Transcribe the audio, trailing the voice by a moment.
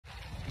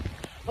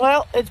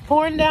Well, it's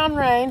pouring down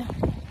rain.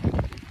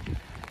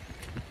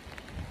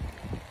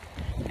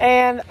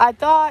 And I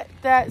thought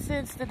that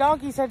since the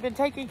donkeys had been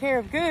taking care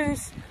of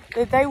Goose,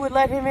 that they would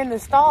let him in the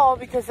stall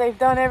because they've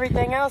done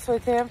everything else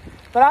with him.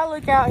 But I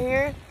look out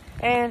here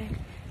and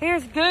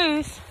here's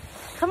Goose.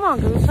 Come on,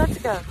 Goose, let's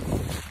go.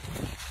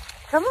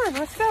 Come on,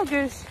 let's go,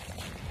 Goose.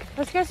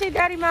 Let's go see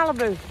Daddy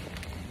Malibu.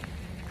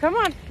 Come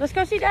on, let's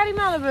go see Daddy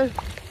Malibu.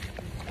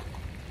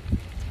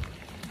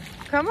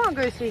 Come on,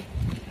 Goosey.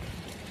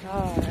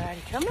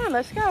 Alrighty, come on,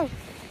 let's go.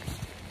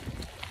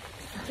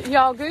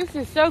 Y'all, Goose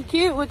is so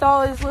cute with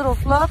all his little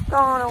fluff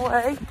going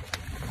away.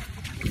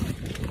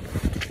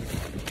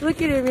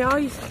 Look at him, y'all.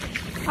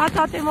 I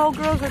thought them old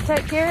girls would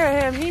take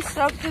care of him. He's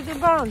soaked to the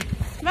bone.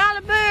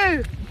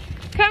 Malibu,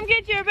 come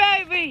get your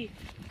baby.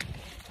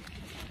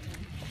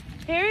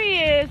 Here he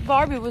is.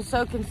 Barbie was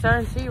so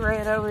concerned, she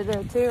ran over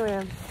there to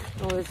him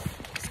and was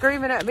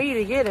screaming at me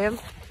to get him.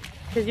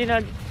 Because, you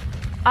know,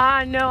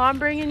 I know I'm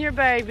bringing your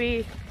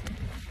baby.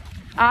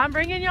 I'm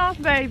bringing y'all's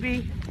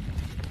baby.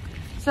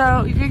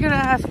 So if you're going to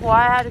ask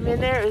why I had him in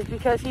there, it was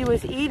because he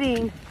was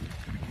eating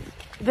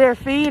their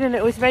feed and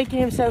it was making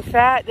him so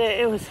fat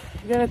that it was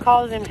going to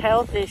cause him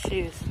health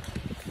issues.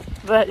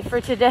 But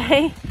for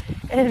today,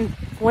 and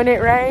when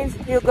it rains,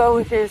 he'll go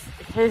with his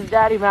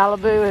Daddy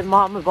Malibu and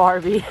Mama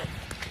Barbie.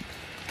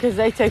 Because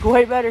they take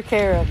way better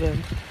care of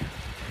him.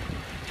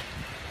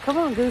 Come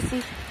on,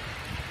 Goosey.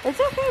 It's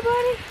okay,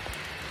 buddy.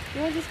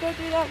 You want to just go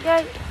through that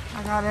gate?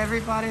 I got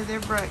everybody their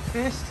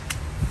breakfast.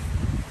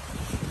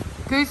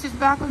 Goose is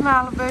back with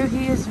Malibu.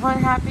 He is one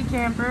happy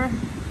camper.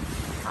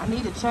 I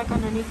need to check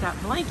underneath that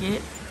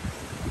blanket.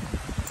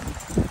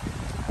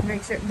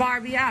 Make sure.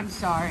 Barbie, I'm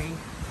sorry.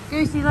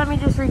 Goosey, let me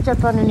just reach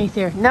up underneath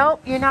here.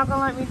 Nope, you're not going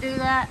to let me do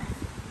that.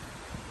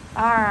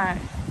 All right.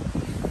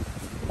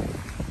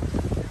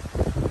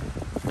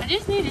 I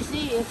just need to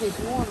see if it's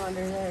warm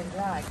under there and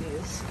dry,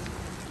 Goose.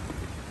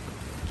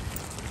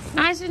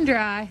 Nice and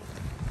dry.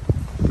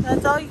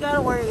 That's all you got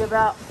to worry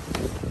about.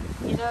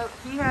 You know,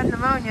 he had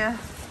pneumonia,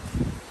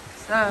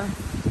 so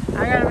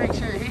I got to make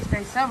sure he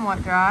stays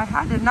somewhat dry.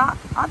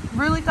 I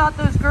really thought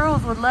those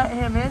girls would let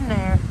him in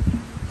there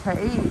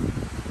to eat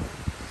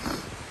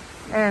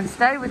and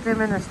stay with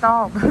him in the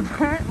stall, but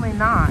apparently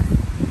not.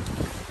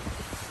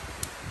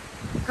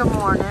 Good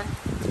morning.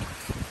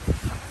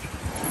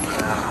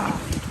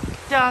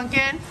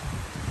 Duncan.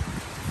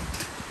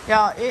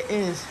 Y'all, it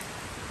is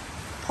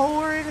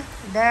pouring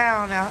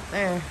down out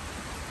there.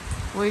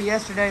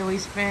 Yesterday we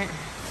spent,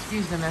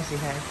 excuse the messy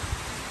hair.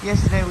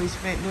 Yesterday we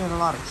spent doing a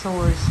lot of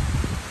chores.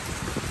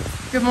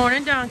 Good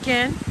morning,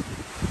 Duncan.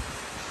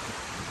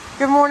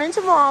 Good morning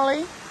to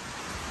Molly.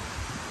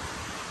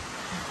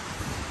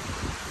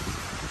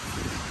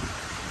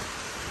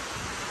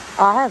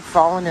 I have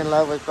fallen in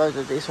love with both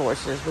of these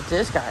horses, but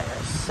this guy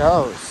is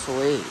so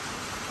sweet.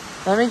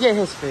 Let me get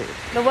his food.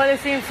 The weather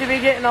seems to be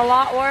getting a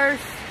lot worse.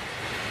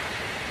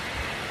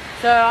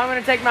 So I'm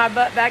going to take my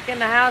butt back in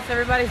the house.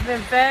 Everybody's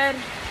been fed.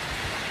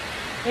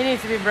 He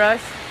needs to be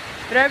brushed.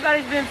 But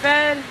everybody's been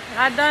fed.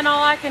 I've done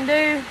all I can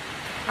do.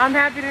 I'm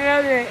happy to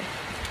know that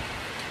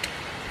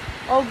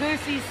old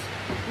Goosey's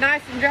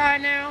nice and dry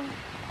now.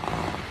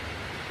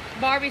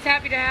 Barbie's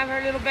happy to have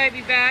her little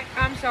baby back.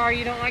 I'm sorry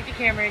you don't like the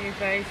camera in your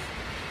face.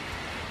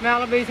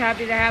 Malibu's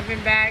happy to have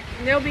him back.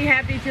 And they'll be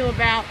happy till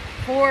about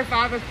 4 or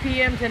 5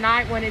 p.m.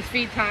 tonight when it's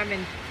feed time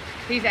and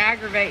he's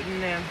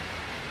aggravating them.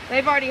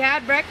 They've already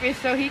had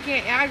breakfast, so he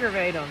can't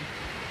aggravate them.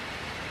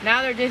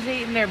 Now they're just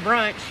eating their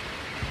brunch.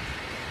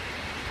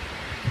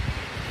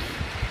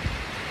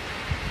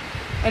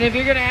 And if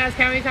you're going to ask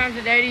how many times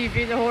a day do you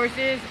feed the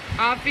horses,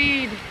 I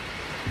feed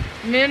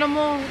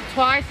minimal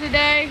twice a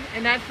day,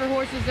 and that's for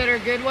horses that are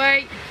good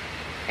weight,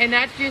 and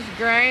that's just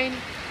grain.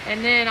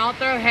 And then I'll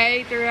throw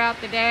hay throughout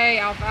the day,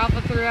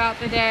 alfalfa throughout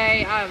the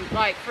day.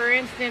 Like for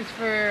instance,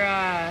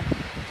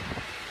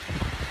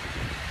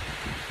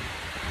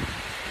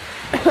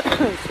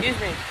 excuse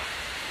me.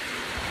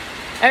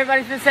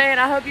 Everybody's been saying,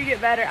 I hope you get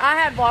better. I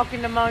had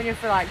walking pneumonia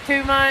for like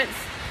 2 months,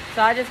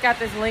 so I just got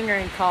this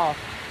lingering cough.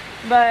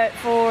 But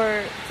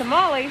for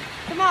Tamale,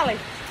 come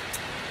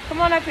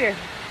on up here.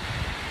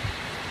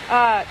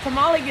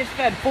 Tamale gets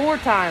fed 4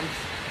 times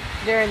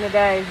during the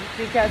day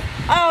because,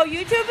 oh,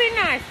 you two be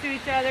nice to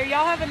each other.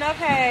 Y'all have enough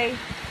hay.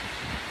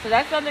 So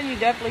that's something you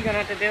definitely gonna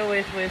have to deal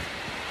with.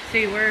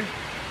 See, we're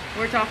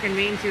talking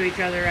mean to each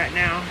other right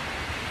now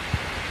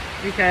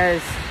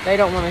because they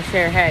don't want to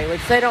share hay,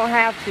 which they don't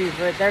have to,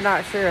 but they're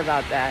not sure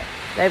about that.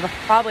 They've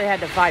probably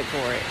had to fight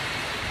for it.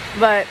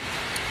 But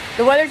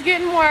the weather's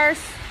getting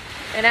worse,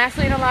 and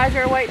Ashley and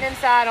Elijah are waiting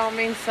inside on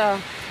me, so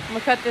I'm gonna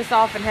cut this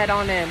off and head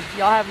on in.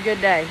 Y'all have a good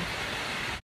day.